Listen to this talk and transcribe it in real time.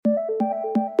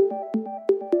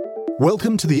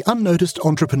Welcome to The Unnoticed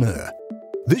Entrepreneur.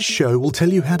 This show will tell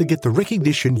you how to get the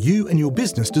recognition you and your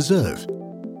business deserve.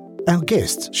 Our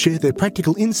guests share their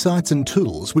practical insights and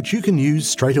tools which you can use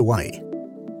straight away.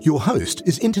 Your host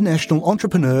is international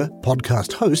entrepreneur,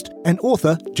 podcast host, and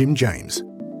author Jim James.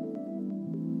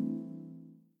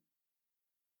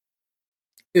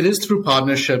 It is through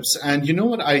partnerships. And you know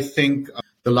what I think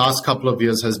the last couple of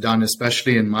years has done,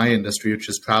 especially in my industry, which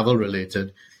is travel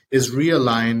related, is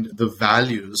realigned the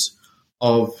values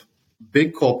of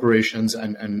big corporations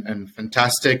and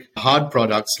fantastic hard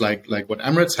products like what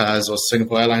Emirates has or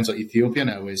Singapore Airlines or Ethiopian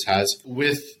Airways has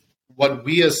with what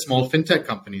we as small fintech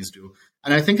companies do.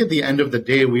 And I think at the end of the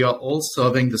day, we are all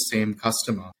serving the same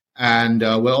customer. And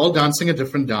we're all dancing a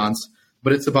different dance,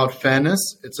 but it's about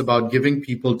fairness. It's about giving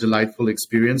people delightful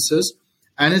experiences.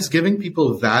 And it's giving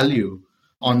people value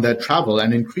on their travel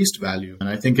and increased value. And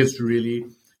I think it's really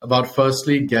about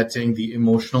firstly getting the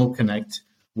emotional connect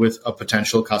with a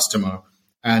potential customer.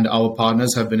 And our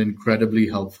partners have been incredibly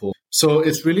helpful. So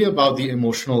it's really about the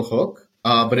emotional hook,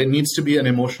 but it needs to be an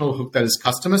emotional hook that is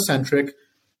customer-centric,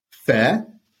 fair,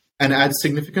 and adds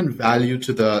significant value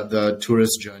to the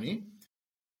tourist journey.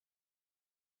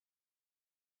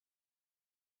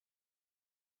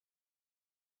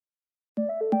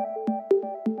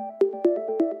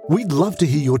 We'd love to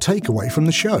hear your takeaway from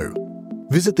the show.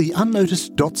 Visit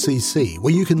theunnoticed.cc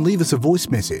where you can leave us a voice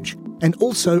message and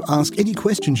also ask any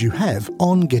questions you have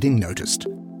on getting noticed.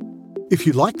 If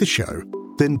you like the show,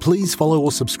 then please follow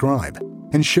or subscribe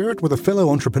and share it with a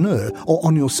fellow entrepreneur or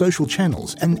on your social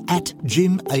channels and at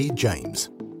Jim A. James.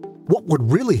 What would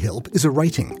really help is a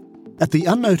rating. At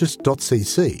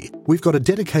theunnoticed.cc, we've got a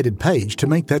dedicated page to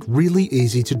make that really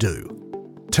easy to do.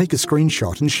 Take a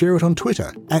screenshot and share it on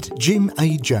Twitter at Jim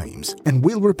A. James, and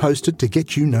we'll repost it to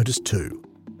get you noticed too.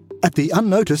 At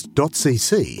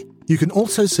theunnoticed.cc, you can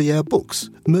also see our books,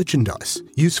 merchandise,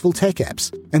 useful tech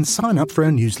apps, and sign up for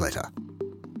our newsletter.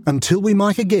 Until we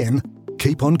mic again,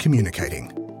 keep on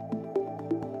communicating.